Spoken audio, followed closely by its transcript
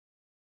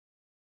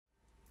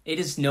It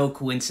is no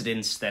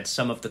coincidence that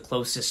some of the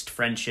closest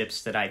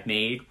friendships that I've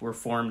made were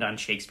formed on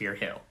Shakespeare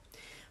Hill.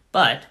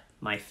 But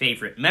my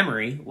favorite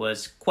memory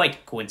was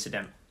quite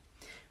coincidental.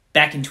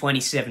 Back in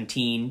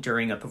 2017,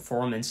 during a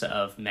performance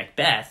of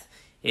Macbeth,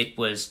 it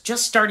was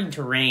just starting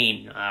to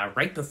rain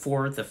right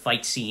before the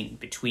fight scene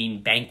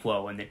between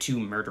Banquo and the two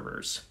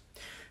murderers.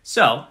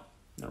 So,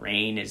 the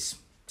rain is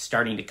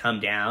starting to come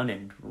down,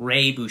 and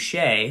Ray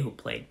Boucher, who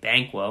played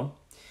Banquo,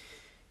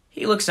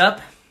 he looks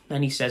up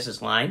and he says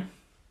his line,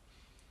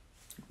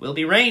 "It will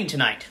be rain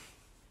tonight."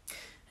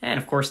 And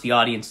of course the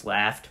audience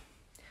laughed.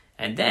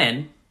 And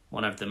then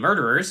one of the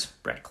murderers,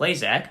 Brett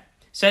Klazak,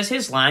 says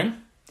his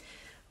line,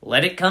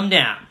 "Let it come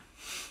down."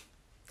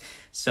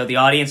 So the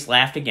audience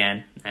laughed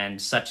again,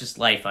 and such is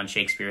life on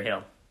Shakespeare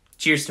Hill.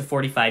 Cheers to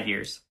 45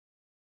 years.